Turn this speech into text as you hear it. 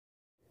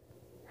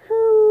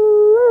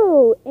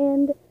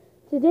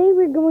today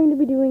we're going to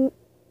be doing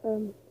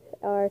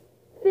our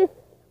 5th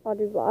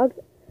Audrey vlog.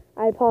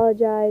 I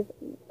apologize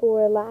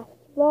for last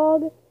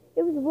vlog.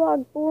 It was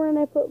vlog 4 and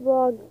I put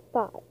vlog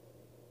 5.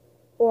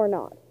 Or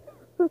not.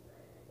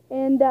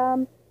 And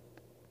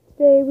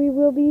today we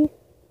will be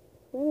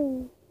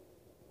swimming.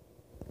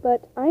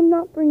 But I'm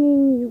not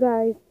bringing you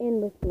guys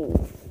in with me.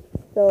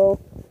 So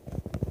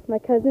my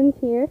cousin's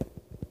here.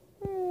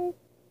 Hey.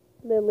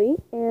 Lily.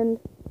 And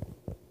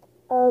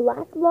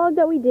last vlog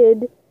that we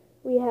did,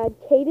 we had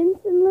Cadence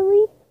and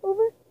Lily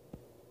over.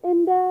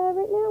 And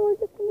right now we're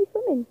just going to be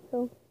swimming.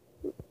 So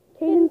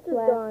Cadence is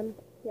gone.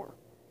 Yeah.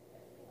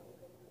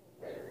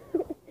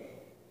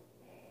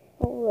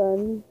 Hold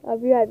on. I'll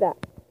be right back.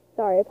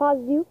 Sorry, I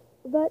paused you.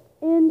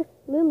 And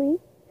Lily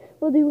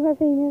will do her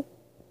famous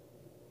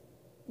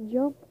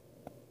jump.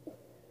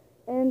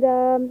 And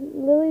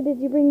Lily,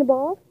 did you bring the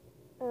ball?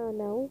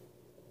 No.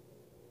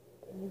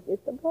 Can you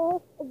get the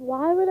ball?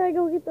 Why would I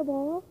go get the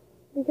ball?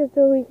 Because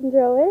so we can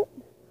throw it.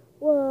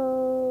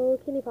 Well,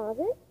 can you pause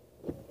it?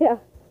 Yeah.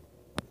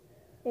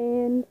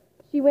 And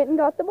she went and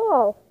got the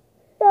ball.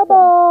 The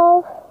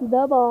ball.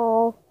 The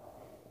ball.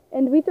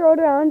 And we throw it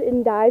around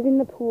and dive in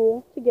the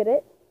pool to get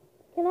it.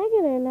 Can I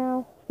get in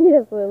now?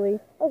 Yes, Lily.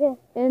 Okay.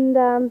 And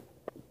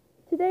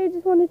today I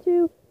just wanted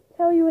to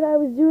tell you what I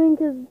was doing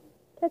to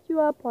catch you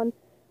up on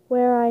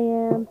where I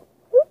am.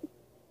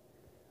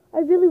 I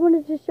really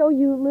wanted to show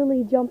you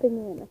Lily jumping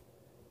in.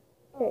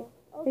 Okay.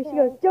 Okay. Here she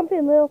goes. Jump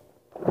in, Lil.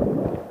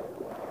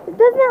 Doesn't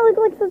that look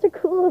like such a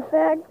cool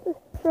effect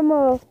from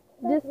a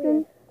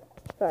distance?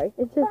 Sorry.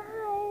 It's just...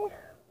 Bye.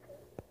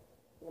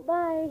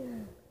 Bye.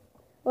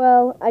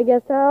 Well, I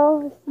guess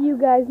I'll see you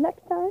guys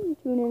next time.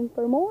 Tune in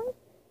for more.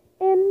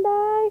 And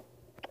I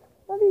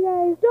love you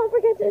guys. Don't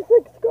forget to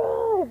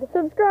subscribe.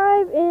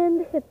 Subscribe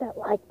and hit that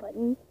like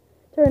button.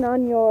 Turn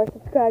on your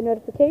subscribe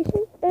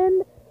notifications.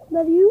 And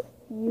love you.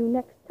 See you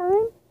next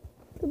time.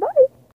 Goodbye.